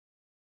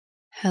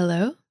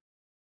Hello?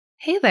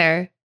 Hey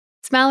there.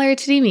 It's Mallory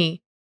Tadimi.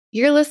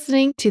 You're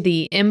listening to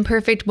the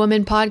Imperfect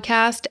Woman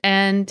podcast,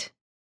 and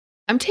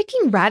I'm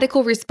taking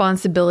radical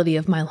responsibility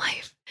of my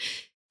life.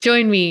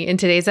 Join me in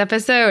today's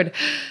episode.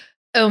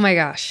 Oh my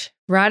gosh.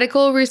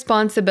 Radical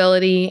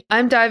responsibility.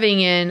 I'm diving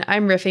in.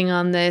 I'm riffing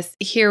on this.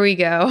 Here we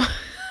go.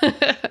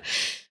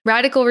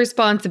 Radical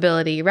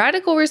responsibility.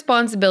 Radical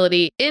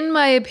responsibility, in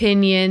my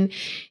opinion,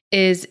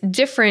 is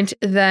different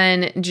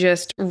than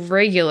just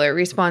regular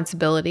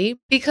responsibility,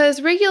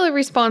 because regular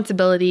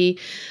responsibility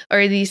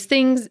are these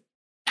things,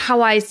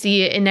 how I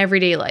see it in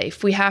everyday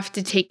life. We have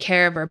to take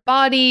care of our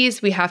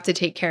bodies. We have to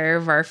take care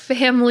of our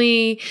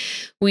family.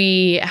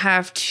 We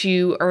have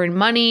to earn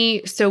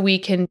money so we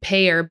can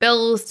pay our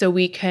bills, so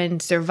we can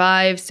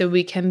survive, so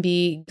we can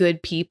be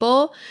good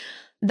people.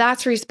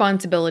 That's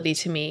responsibility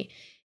to me.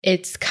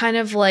 It's kind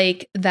of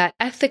like that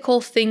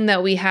ethical thing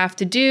that we have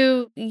to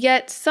do,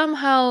 yet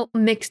somehow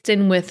mixed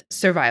in with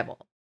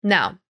survival.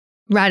 Now,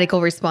 radical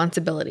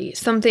responsibility,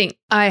 something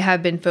I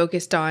have been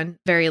focused on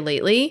very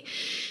lately,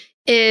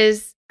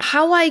 is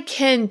how I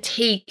can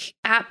take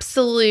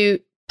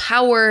absolute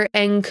power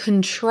and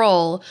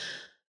control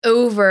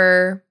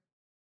over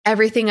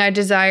everything I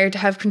desire to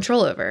have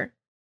control over.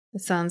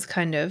 It sounds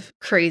kind of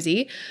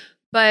crazy,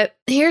 but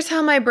here's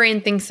how my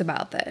brain thinks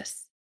about this.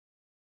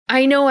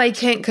 I know I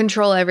can't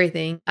control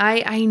everything.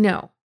 I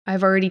know.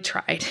 I've already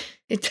tried.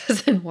 It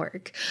doesn't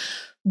work.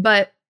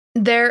 But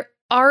there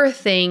are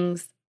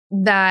things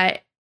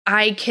that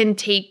I can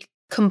take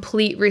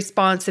complete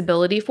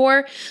responsibility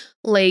for,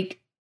 like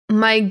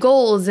my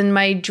goals and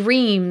my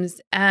dreams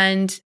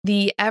and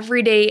the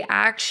everyday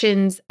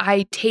actions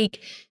I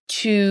take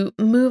to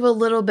move a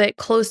little bit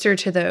closer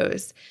to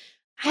those.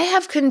 I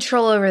have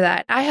control over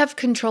that. I have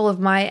control of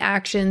my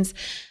actions.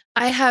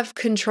 I have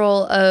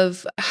control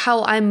of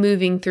how I'm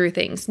moving through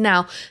things.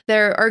 Now,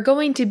 there are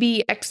going to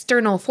be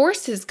external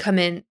forces come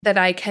in that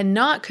I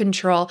cannot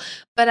control,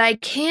 but I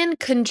can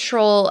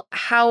control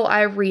how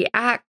I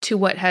react to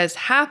what has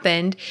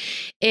happened.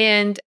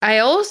 And I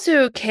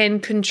also can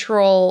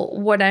control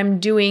what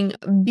I'm doing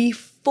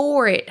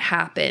before it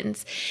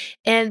happens.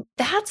 And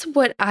that's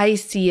what I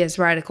see as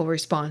radical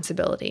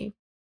responsibility.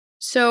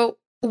 So,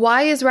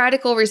 why is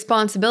radical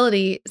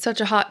responsibility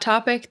such a hot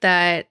topic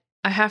that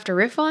I have to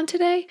riff on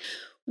today?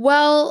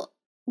 Well,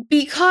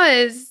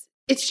 because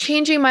it's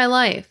changing my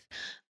life.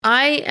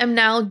 I am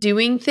now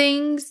doing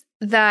things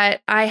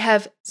that I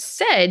have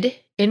said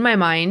in my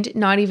mind,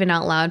 not even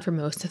out loud for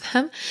most of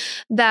them,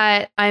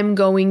 that I'm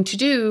going to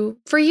do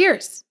for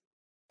years.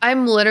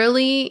 I'm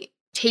literally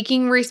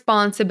taking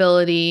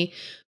responsibility,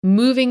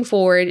 moving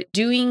forward,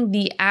 doing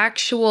the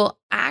actual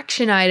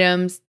action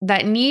items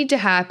that need to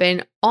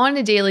happen on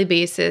a daily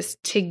basis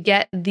to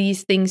get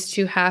these things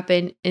to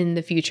happen in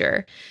the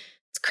future.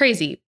 It's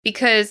crazy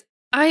because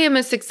I am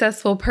a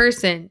successful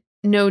person,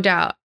 no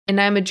doubt,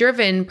 and I'm a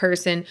driven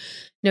person,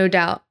 no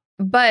doubt,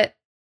 but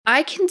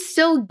I can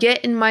still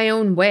get in my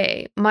own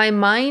way. My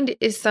mind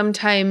is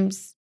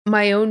sometimes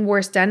my own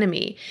worst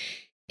enemy,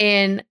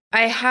 and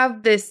I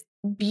have this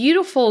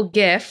beautiful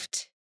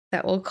gift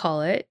that we'll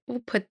call it, we'll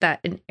put that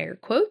in air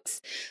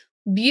quotes,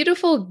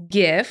 beautiful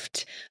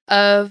gift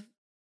of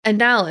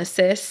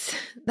analysis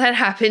that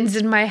happens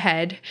in my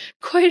head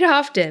quite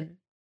often.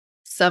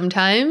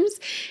 Sometimes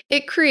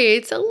it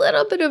creates a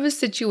little bit of a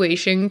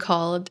situation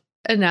called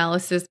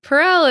analysis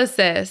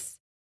paralysis.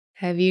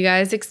 Have you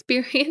guys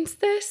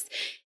experienced this?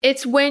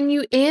 It's when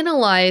you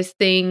analyze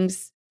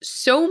things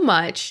so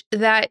much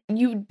that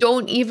you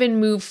don't even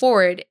move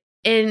forward.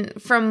 And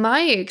from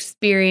my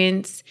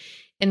experience,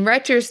 in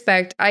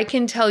retrospect, I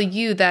can tell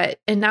you that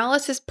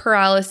analysis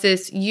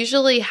paralysis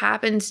usually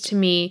happens to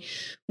me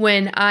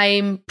when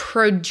I'm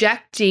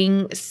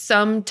projecting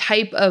some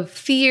type of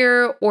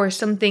fear or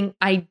something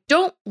I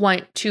don't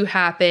want to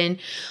happen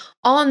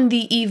on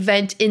the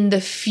event in the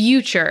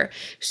future.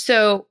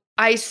 So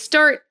I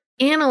start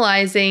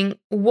analyzing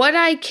what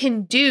I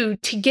can do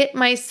to get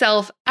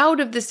myself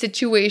out of the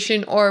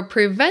situation or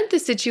prevent the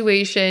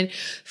situation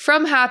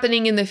from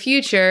happening in the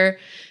future,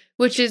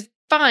 which is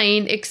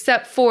fine,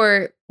 except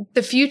for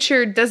the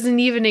future doesn't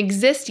even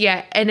exist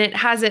yet and it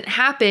hasn't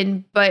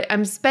happened, but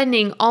I'm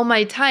spending all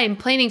my time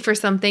planning for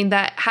something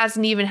that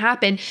hasn't even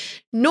happened,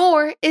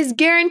 nor is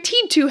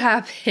guaranteed to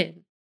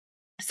happen.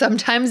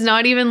 Sometimes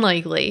not even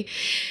likely.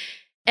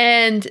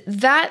 And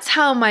that's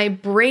how my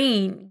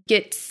brain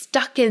gets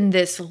stuck in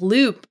this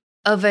loop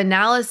of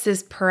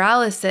analysis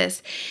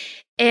paralysis.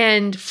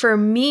 And for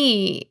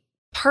me,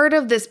 part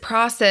of this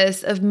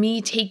process of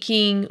me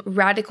taking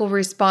radical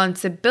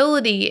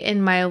responsibility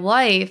in my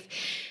life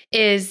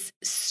is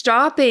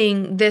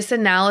stopping this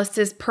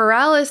analysis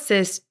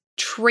paralysis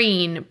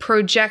train,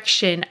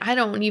 projection. I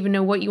don't even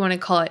know what you want to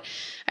call it.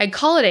 I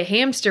call it a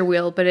hamster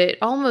wheel, but it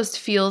almost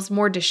feels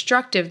more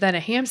destructive than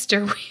a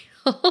hamster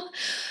wheel.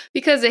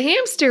 Because a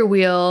hamster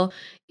wheel,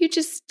 you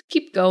just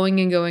keep going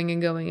and going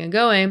and going and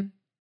going.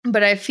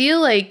 But I feel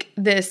like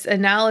this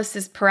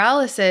analysis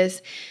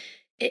paralysis,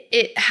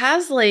 it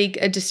has like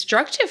a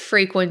destructive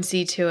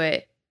frequency to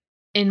it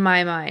in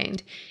my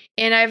mind.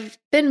 And I've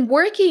been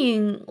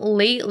working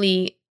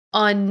lately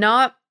on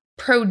not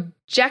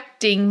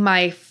projecting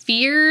my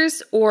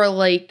fears or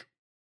like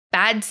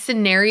bad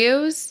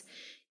scenarios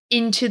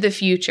into the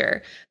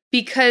future.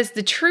 Because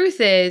the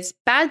truth is,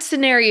 bad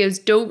scenarios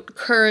don't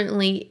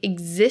currently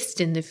exist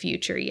in the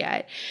future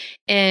yet.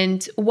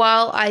 And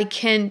while I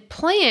can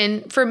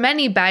plan for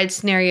many bad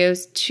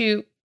scenarios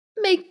to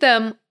make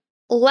them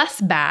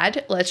less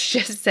bad, let's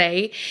just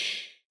say,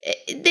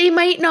 they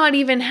might not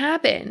even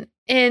happen.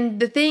 And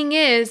the thing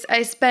is,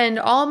 I spend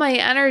all my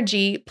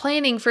energy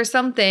planning for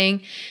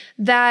something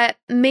that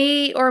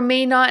may or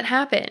may not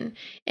happen.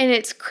 And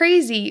it's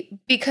crazy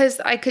because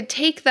I could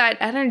take that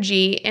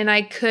energy and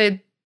I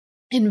could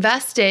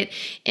invest it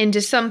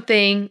into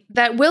something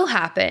that will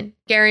happen,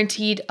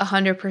 guaranteed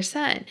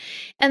 100%.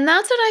 And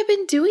that's what I've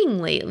been doing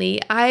lately.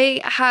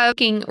 I have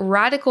taken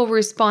radical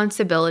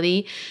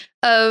responsibility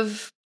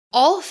of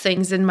all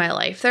things in my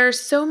life. There are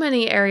so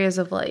many areas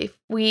of life.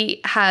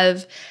 We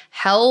have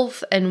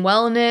health and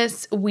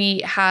wellness.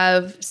 We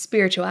have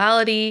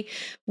spirituality.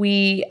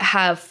 We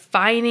have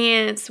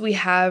finance. We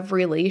have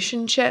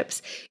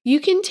relationships.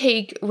 You can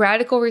take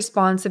radical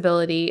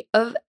responsibility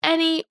of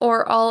any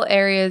or all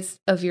areas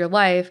of your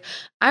life.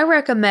 I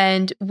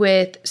recommend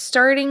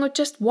starting with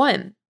just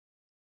one.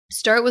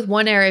 Start with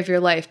one area of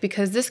your life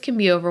because this can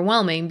be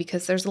overwhelming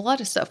because there's a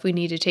lot of stuff we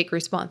need to take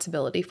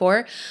responsibility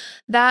for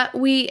that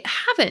we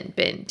haven't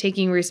been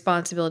taking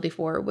responsibility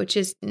for, which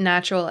is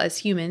natural as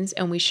humans,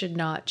 and we should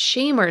not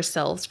shame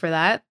ourselves for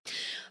that.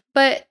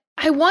 But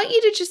I want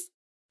you to just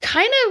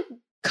kind of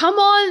come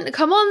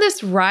on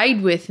this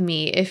ride with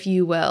me, if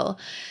you will.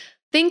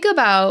 Think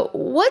about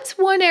what's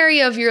one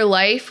area of your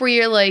life where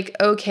you're like,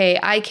 okay,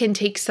 I can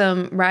take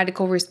some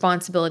radical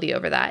responsibility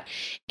over that.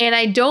 And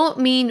I don't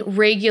mean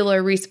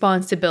regular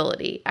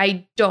responsibility.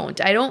 I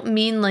don't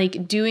mean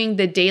like doing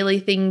the daily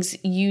things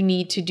you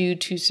need to do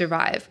to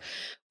survive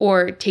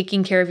or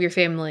taking care of your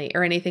family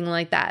or anything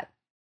like that.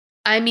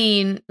 I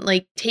mean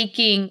like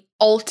taking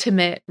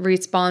ultimate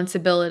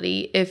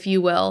responsibility, if you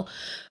will,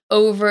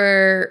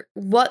 over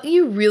what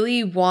you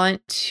really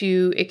want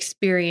to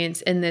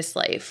experience in this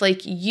life.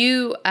 Like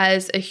you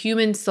as a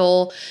human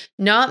soul,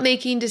 not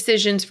making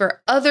decisions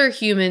for other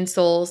human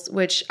souls,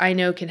 which I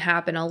know can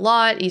happen a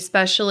lot,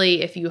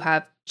 especially if you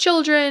have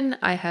children.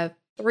 I have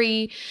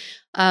 3.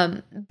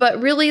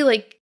 But really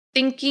like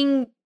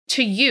thinking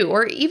to you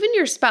or even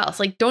your spouse.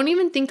 Like don't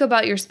even think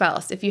about your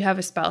spouse if you have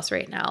a spouse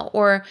right now.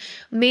 Or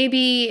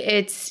maybe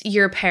it's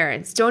your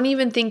parents. Don't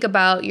even think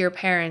about your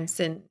parents.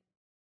 And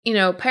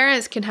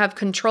parents can have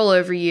control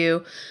over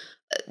you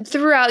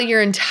throughout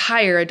your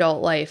entire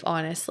adult life,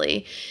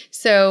 honestly.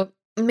 So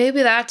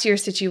maybe that's your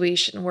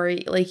situation where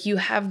like you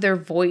have their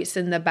voice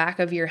in the back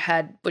of your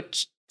head,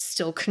 which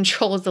still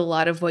controls a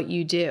lot of what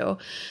you do.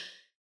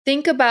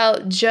 Think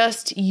about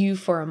just you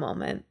for a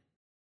moment.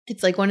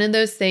 It's like one of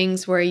those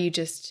things where you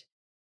just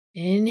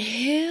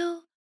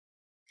inhale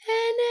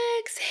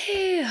and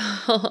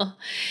exhale.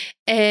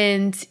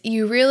 And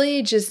you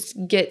really just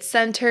get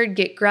centered,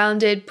 get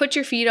grounded, put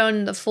your feet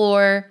on the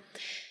floor,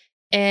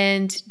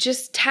 and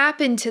just tap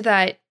into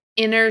that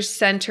inner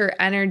center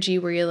energy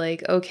where you're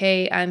like,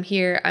 okay, I'm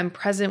here, I'm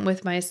present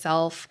with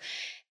myself.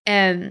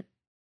 And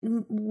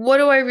what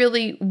do I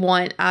really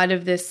want out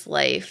of this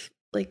life?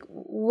 Like,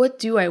 what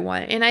do I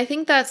want? And I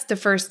think that's the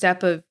first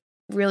step of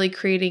really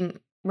taking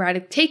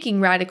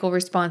radical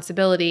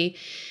responsibility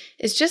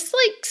is just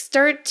like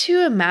start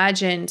to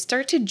imagine,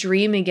 start to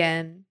dream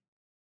again.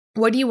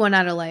 What do you want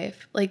out of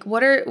life? Like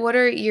what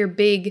are your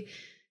big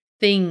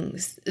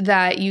things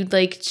that you'd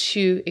like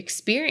to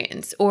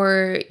experience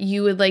or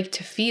you would like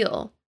to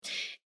feel?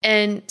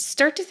 And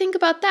start to think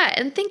about that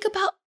and think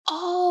about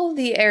all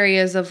the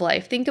areas of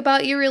life. Think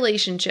about your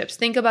relationships,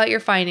 think about your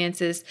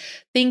finances,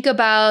 think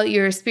about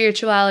your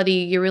spirituality,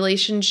 your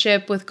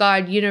relationship with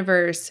God,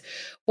 universe,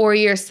 or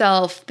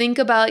yourself. Think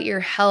about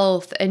your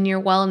health and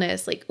your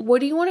wellness. Like,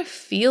 what do you want to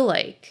feel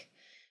like?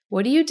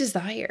 What do you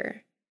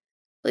desire?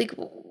 Like,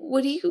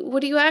 what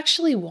do you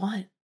actually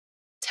want?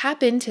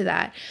 Tap into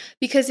that.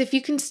 Because if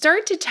you can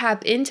start to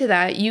tap into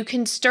that, you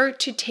can start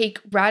to take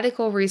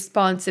radical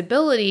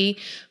responsibility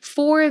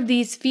for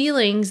these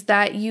feelings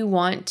that you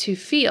want to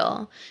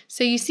feel.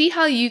 So you see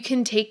how you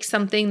can take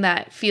something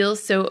that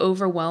feels so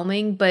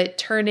overwhelming, but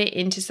turn it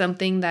into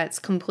something that's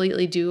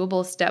completely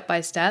doable step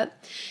by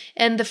step.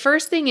 And the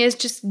first thing is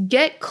just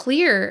get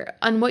clear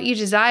on what you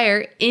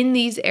desire in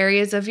these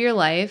areas of your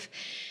life.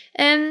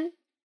 And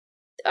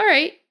all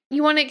right,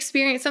 you want to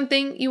experience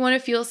something, you want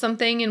to feel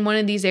something in one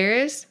of these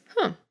areas?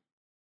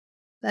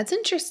 That's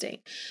interesting.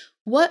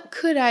 What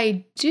could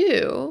I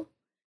do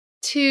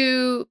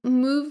to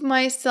move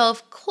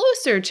myself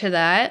closer to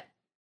that,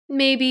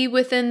 maybe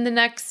within the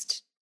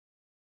next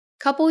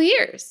couple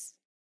years?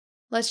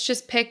 Let's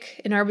just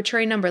pick an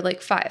arbitrary number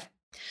like 5.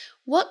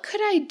 What could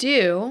I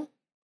do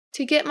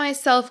to get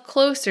myself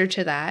closer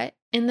to that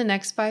in the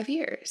next 5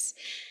 years?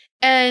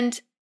 And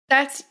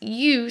that's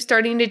you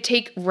starting to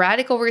take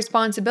radical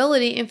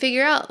responsibility and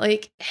figure out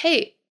like,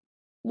 hey,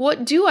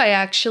 what do I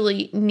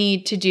actually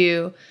need to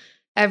do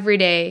every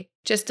day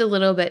just a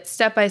little bit,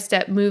 step by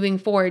step, moving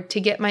forward to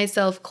get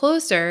myself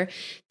closer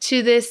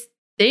to this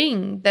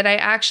thing that I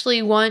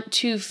actually want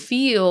to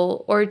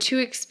feel or to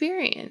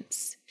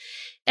experience.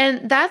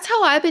 And that's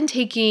how I've been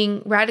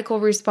taking radical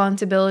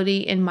responsibility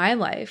in my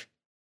life.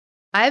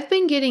 I've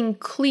been getting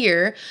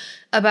clear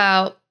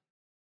about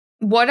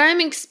what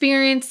I'm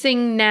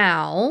experiencing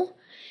now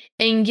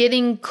and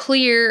getting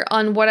clear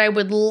on what I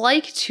would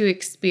like to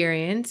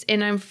experience.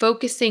 And I'm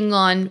focusing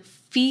on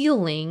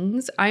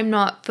feelings. I'm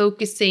not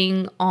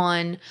focusing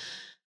on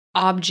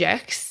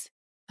objects.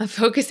 I'm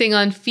focusing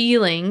on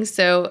feelings.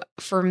 So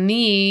for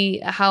me,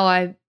 how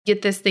I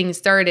get this thing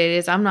started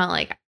is I'm not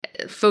like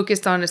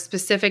focused on a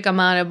specific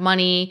amount of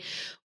money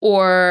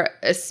or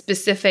a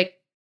specific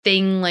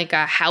thing like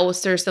a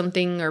house or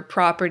something or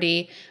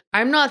property.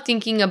 I'm not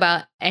thinking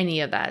about any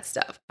of that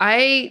stuff.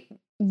 I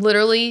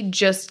literally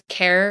just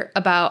care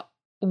about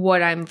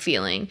what I'm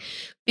feeling.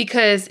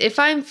 Because if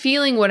I'm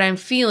feeling what I'm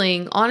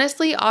feeling,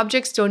 honestly,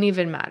 objects don't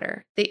even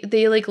matter.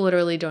 They like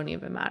literally don't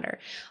even matter.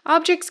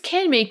 Objects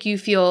can make you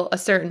feel a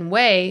certain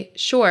way,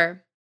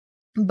 sure.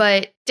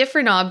 But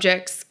different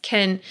objects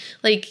can,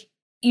 like,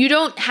 you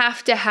don't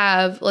have to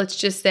have, let's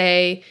just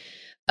say,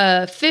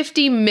 a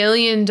 $50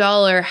 million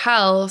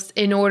house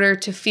in order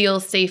to feel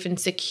safe and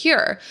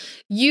secure.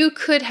 You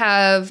could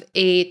have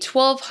a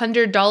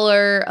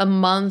 $1,200 a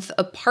month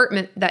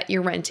apartment that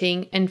you're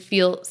renting and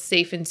feel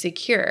safe and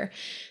secure.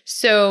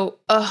 So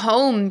a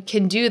home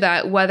can do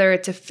that, whether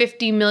it's a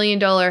 $50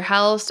 million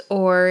house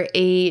or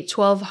a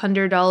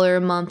 $1,200 a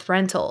month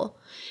rental.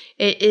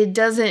 It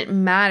doesn't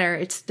matter.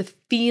 It's the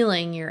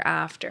feeling you're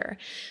after.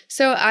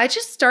 So I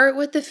just start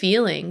with the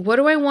feeling. What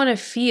do I want to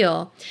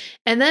feel?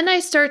 And then I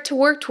start to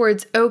work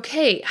towards,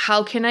 okay,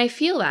 how can I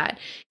feel that?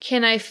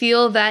 Can I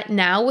feel that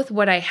now with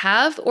what I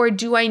have? Or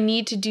do I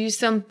need to do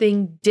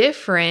something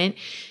different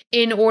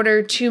in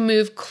order to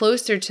move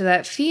closer to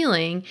that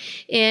feeling?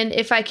 And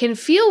if I can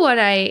feel what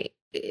I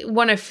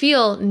want to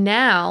feel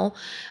now,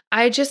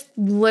 I just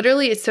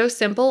literally, it's so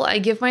simple. I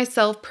give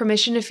myself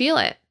permission to feel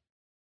it.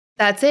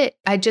 That's it.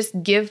 I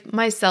just give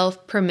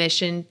myself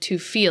permission to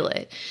feel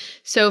it.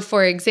 So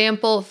for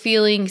example,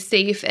 feeling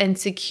safe and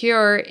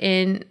secure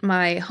in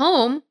my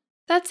home,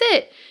 that's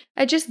it.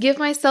 I just give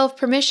myself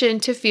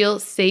permission to feel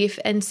safe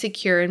and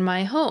secure in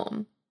my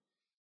home.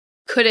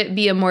 Could it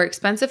be a more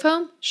expensive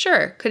home?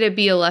 Sure. Could it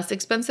be a less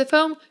expensive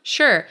home?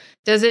 Sure.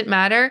 Does it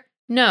matter?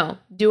 No.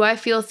 Do I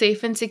feel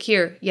safe and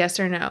secure? Yes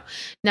or no?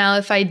 Now,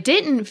 if I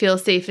didn't feel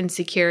safe and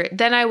secure,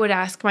 then I would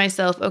ask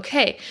myself,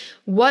 okay,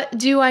 what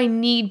do I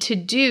need to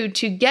do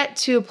to get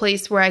to a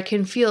place where I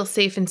can feel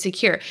safe and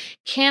secure?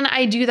 Can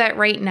I do that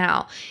right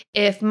now?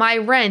 If my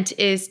rent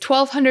is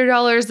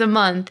 $1,200 a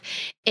month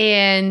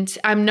and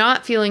I'm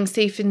not feeling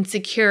safe and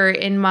secure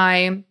in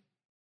my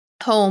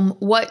home,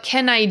 what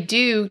can I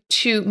do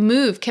to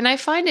move? Can I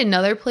find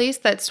another place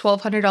that's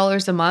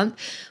 $1,200 a month,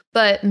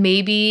 but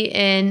maybe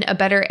in a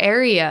better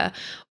area,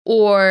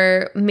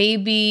 or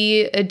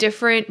maybe a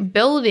different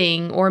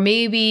building, or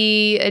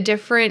maybe a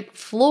different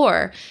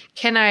floor?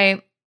 Can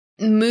I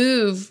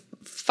move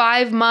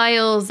 5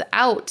 miles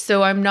out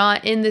so I'm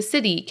not in the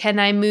city? Can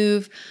I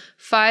move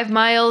 5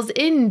 miles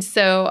in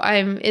so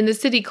I'm in the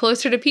city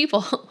closer to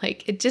people?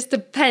 Like, it just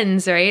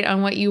depends, right,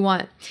 on what you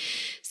want.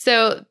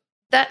 So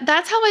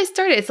that's how I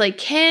started. It's like,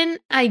 can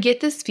I get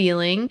this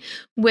feeling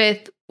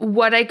with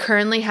what I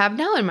currently have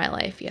now in my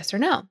life? Yes or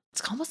no?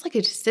 It's almost like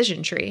a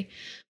decision tree.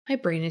 My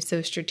brain is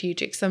so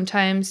strategic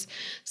sometimes.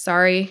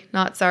 Sorry,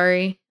 not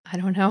sorry. I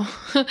don't know.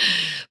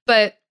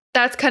 But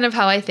that's kind of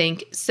how I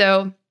think.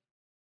 So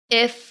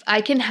if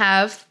I can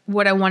have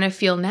what I want to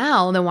feel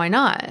now, then why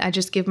not? I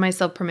just give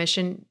myself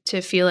permission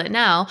to feel it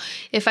now.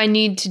 If I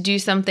need to do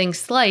something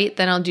slight,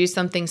 then I'll do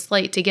something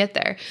slight to get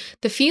there.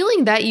 The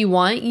feeling that you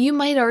want, you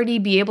might already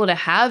be able to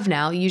have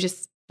now. You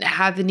just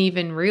haven't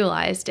even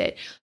realized it.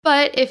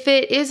 But if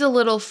it is a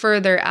little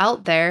further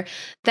out there,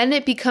 then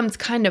it becomes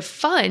kind of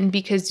fun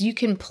because you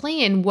can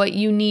plan what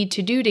you need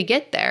to do to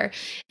get there.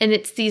 And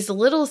it's these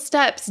little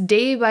steps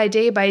day by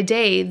day by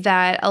day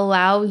that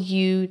allow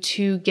you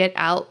to get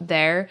out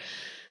there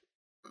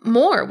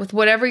more with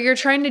whatever you're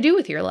trying to do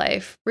with your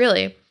life,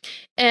 really.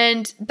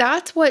 And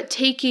that's what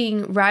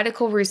taking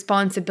radical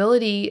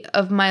responsibility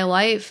of my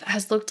life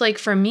has looked like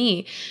for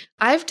me.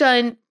 I've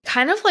done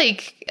kind of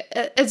like,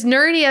 as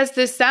nerdy as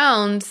this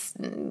sounds,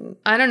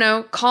 I don't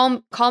know,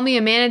 call me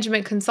a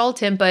management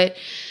consultant, but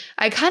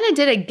I kind of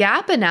did a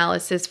gap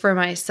analysis for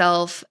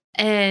myself.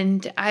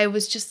 And I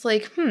was just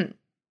like,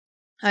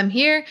 I'm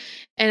here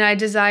and I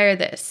desire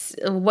this.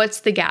 What's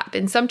the gap?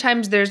 And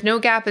sometimes there's no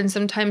gap and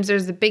sometimes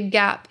there's a big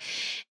gap.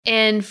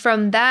 And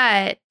from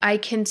that, I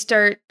can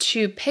start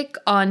to pick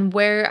on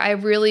where I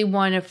really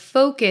want to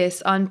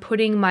focus on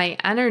putting my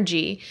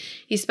energy,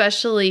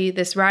 especially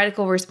this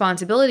radical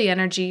responsibility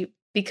energy.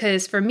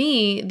 Because for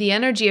me, the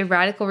energy of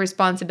radical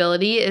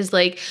responsibility is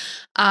like,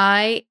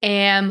 I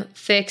am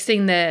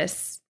fixing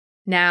this.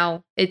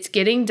 Now it's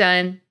getting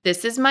done.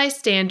 This is my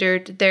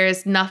standard. There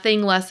is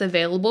nothing less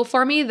available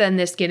for me than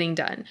this getting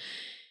done.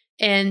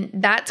 And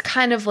that's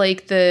kind of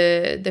like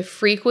the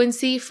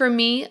frequency for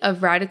me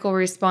of radical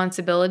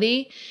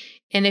responsibility.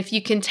 And if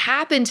you can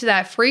tap into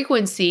that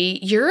frequency,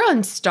 you're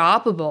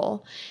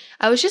unstoppable.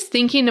 I was just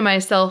thinking to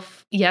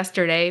myself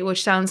yesterday,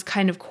 which sounds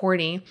kind of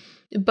corny,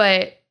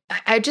 but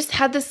I just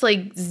had this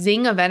like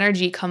zing of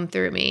energy come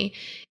through me.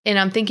 And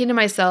I'm thinking to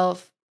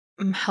myself,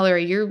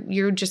 Hillary,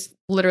 you're just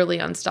literally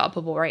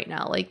unstoppable right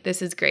now. Like,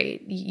 this is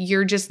great.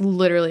 You're just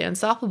literally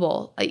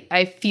unstoppable.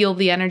 I feel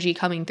the energy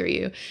coming through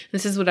you.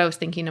 This is what I was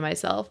thinking to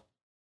myself.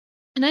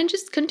 And I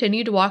just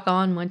continued to walk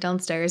on, went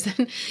downstairs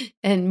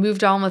and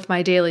moved on with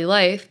my daily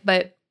life.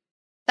 But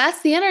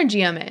that's the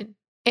energy I'm in.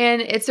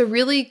 And it's a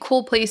really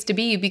cool place to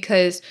be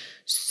because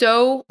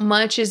so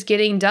much is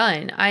getting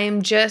done. I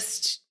am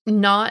just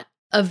not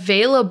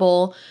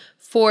available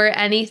for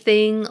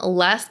anything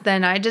less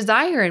than I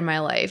desire in my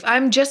life.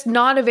 I'm just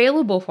not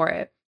available for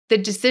it. The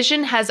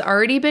decision has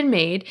already been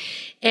made,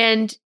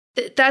 and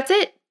that's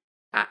it.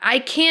 I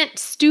can't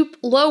stoop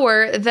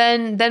lower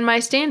than my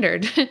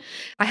standard.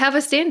 I have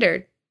a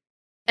standard,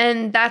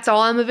 and that's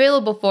all I'm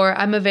available for.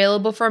 I'm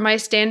available for my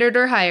standard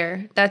or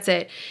higher. That's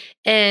it.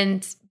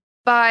 And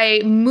by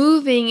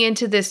moving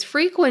into this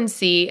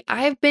frequency,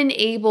 I've been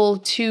able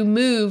to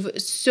move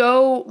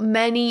so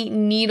many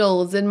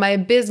needles in my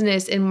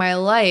business, in my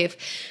life,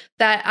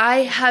 that I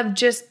have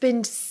just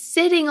been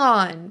sitting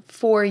on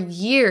for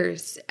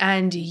years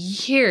and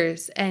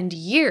years and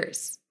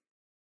years.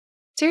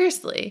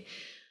 Seriously,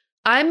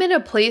 I'm in a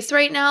place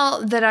right now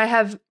that I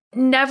have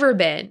never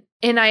been.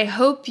 And I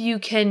hope you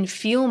can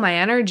feel my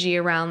energy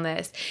around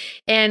this.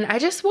 And I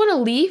just want to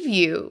leave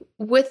you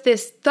with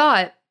this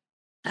thought.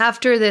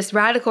 After this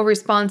radical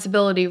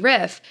responsibility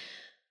riff,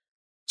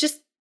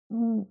 just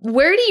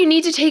where do you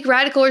need to take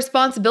radical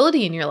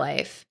responsibility in your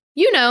life?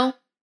 You know,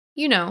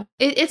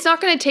 it's not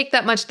going to take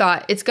that much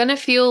thought. It's going to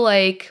feel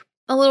like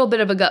a little bit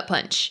of a gut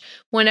punch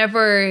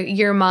whenever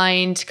your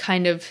mind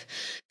kind of,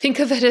 think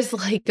of it as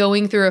like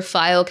going through a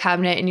file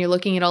cabinet and you're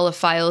looking at all the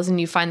files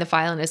and you find the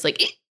file and it's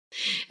like,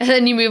 and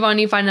then you move on,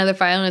 you find another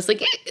file and it's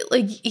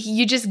like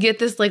you just get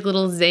this like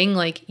little zing,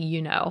 like,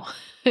 and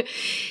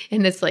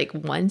it's like,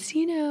 once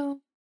you know,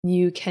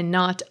 you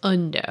cannot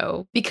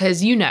unknow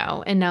because you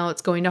know, and now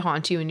it's going to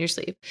haunt you in your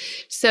sleep.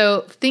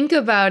 So think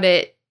about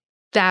it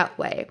that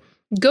way.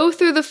 Go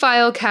through the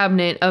file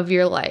cabinet of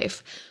your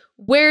life.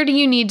 Where do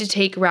you need to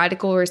take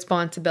radical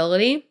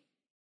responsibility?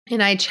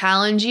 And I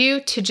challenge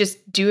you to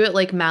just do it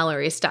like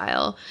Mallory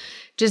style.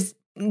 Just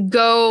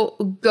go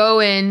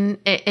in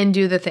and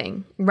do the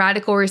thing.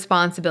 Radical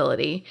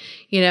responsibility.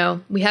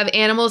 We have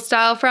animal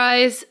style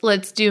fries.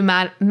 Let's do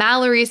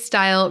Mallory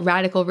style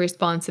radical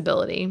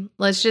responsibility.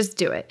 Let's just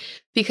do it.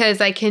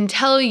 Because I can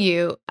tell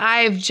you,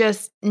 I've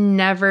just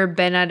never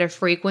been at a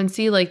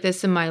frequency like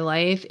this in my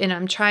life. And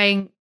I'm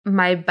trying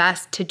my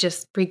best to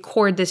just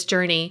record this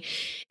journey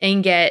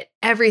and get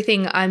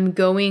everything I'm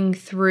going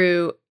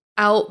through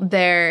out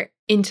there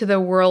into the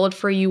world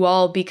for you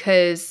all,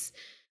 because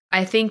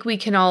I think we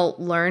can all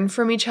learn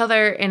from each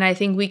other and I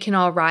think we can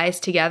all rise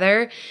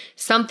together.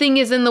 Something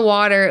is in the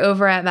water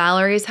over at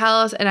Mallory's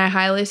house and I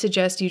highly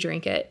suggest you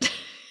drink it.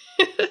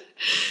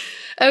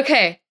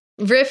 Okay,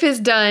 riff is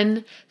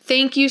done.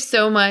 Thank you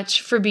so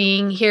much for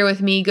being here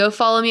with me. Go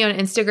follow me on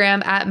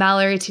Instagram at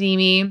Mallory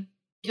Tadimi,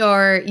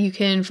 or you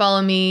can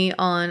follow me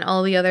on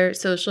all the other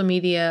social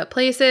media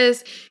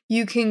places.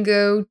 You can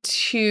go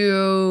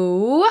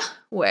to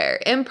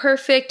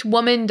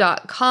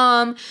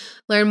imperfectwoman.com.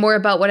 Learn more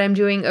about what I'm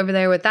doing over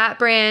there with that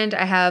brand.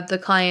 I have the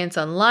Clients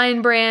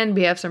Online brand.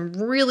 We have some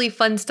really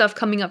fun stuff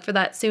coming up for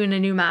that soon. A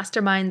new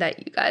mastermind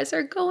that you guys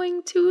are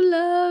going to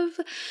love.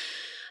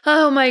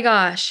 Oh my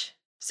gosh.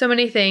 So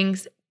many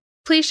things.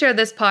 Please share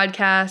this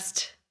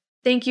podcast.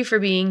 Thank you for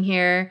being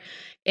here.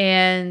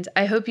 And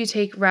I hope you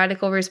take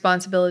radical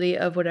responsibility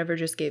of whatever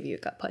just gave you a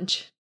gut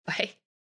punch. Bye.